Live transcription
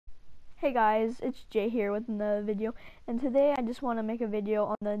Hey guys, it's Jay here with another video, and today I just want to make a video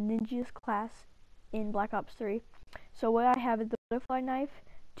on the Ninjas class in Black Ops 3. So what I have is the butterfly knife,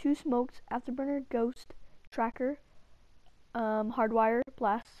 2 smokes, afterburner, ghost, tracker, hardwire,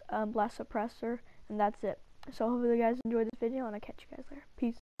 blast suppressor, and that's it. So hopefully you guys enjoyed this video, and I'll catch you guys later.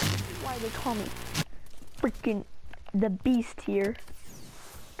 Peace. Why do they call me freaking the beast here?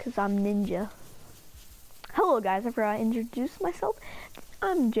 Cause I'm ninja. Hello guys, I forgot to introduce myself.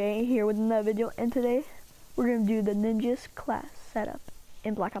 I'm Jay here with another video, and today we're going to do the Ninjas class setup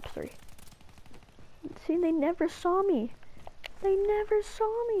in Black Ops 3. See, they never saw me. They never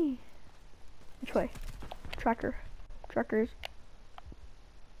saw me. Which way? Tracker. Trackers.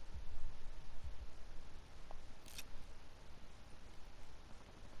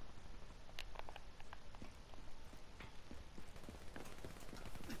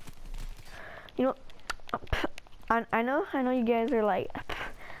 You know, I know you guys are like,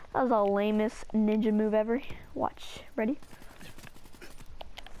 that was the lamest ninja move ever. Watch. Ready?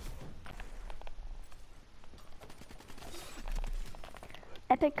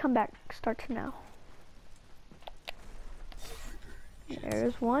 Epic comeback starts now.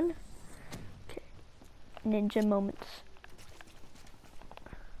 There's one. Okay. Ninja moments.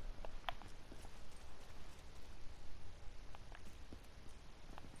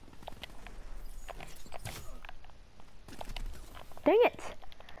 Dang it!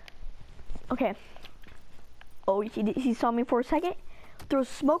 Okay. Oh, he saw me for a second. Throw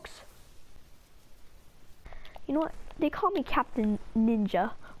smokes. You know what? They call me Captain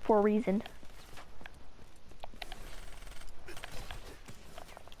Ninja for a reason.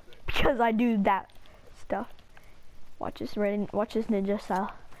 Because I do that stuff. Watch this ninja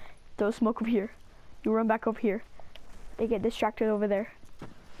style. Throw smoke over here. You run back over here. They get distracted over there.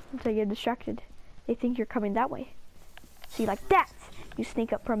 Once they get distracted, they think you're coming that way. See, like that, you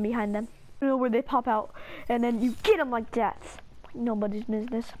sneak up from behind them. You know where they pop out, and then you get them like that. Like nobody's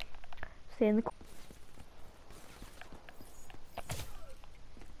business. Stay in the corner.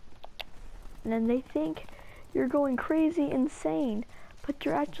 And then they think you're going crazy insane, but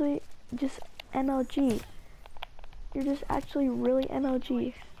you're actually just MLG. You're just actually really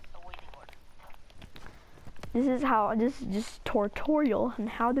MLG. This is just tutorial on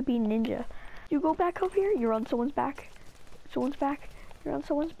how to be ninja. You go back over here, you're on someone's back. Someone's back, you're on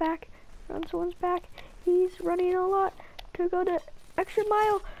someone's back, you're on someone's back. He's running a lot to go the extra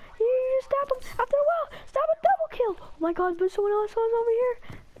mile. You stab him after a while, stab a double kill. Oh my god, but someone else was over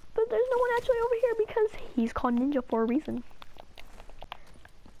here. But there's no one actually over here because he's called ninja for a reason.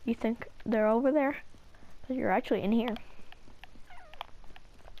 You think they're over there, but you're actually in here.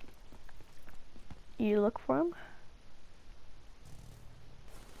 You look for him.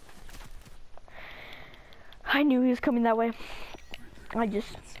 I knew he was coming that way. I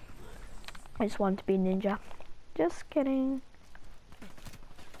just wanted to be ninja. Just kidding.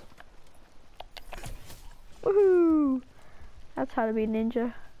 Woohoo! That's how to be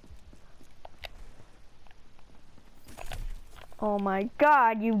ninja. Oh my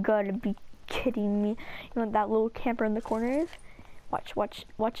god, you gotta be kidding me. You know what that little camper in the corner is?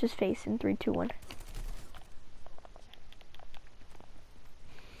 Watch his face in 3, 2, 1.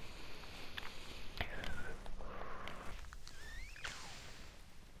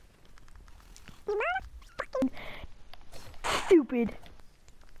 Stupid.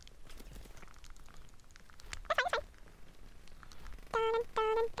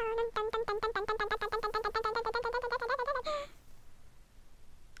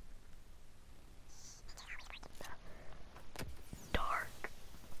 Dark.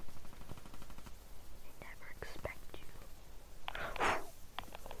 They never expect you.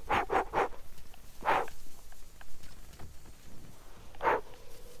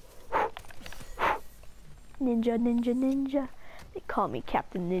 Ninja, ninja, ninja. They call me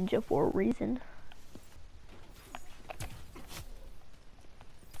Captain Ninja for a reason.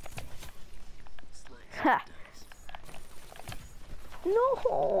 Ha!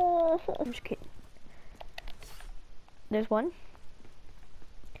 No! I'm just kidding. There's one.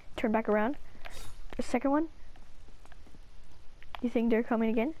 Turn back around. The second one. You think they're coming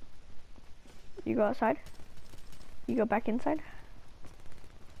again? You go outside. You go back inside.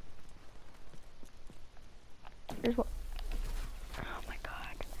 There's one. Oh my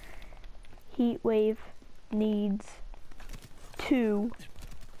god. Heat wave needs to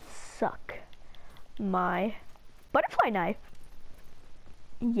suck my butterfly knife.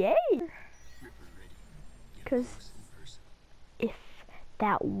 Yay! Because if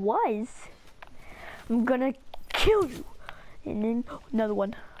that was, I'm gonna kill you. And then another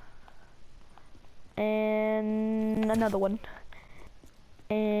one. And another one.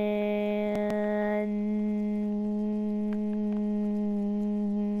 And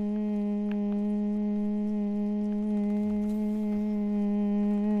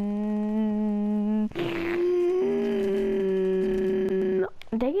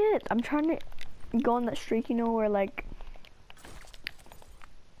Dang it, I'm trying to go on that streak, you know, where like,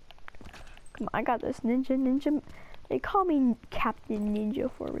 come on, I got this. Ninja. They call me Captain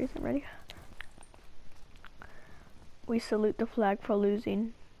Ninja for a reason. Ready? We salute the flag for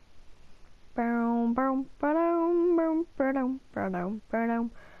losing. I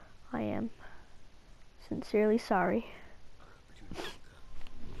am sincerely sorry.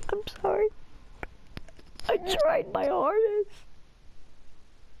 I'm sorry. I tried my hardest.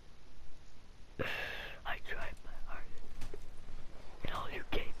 I tried my hardest. And all you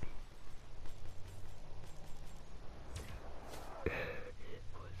gave me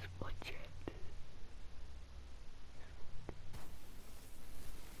was one chance.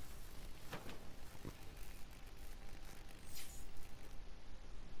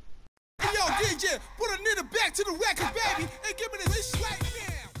 Yo, DJ, put a nigga back to the record, baby, and give me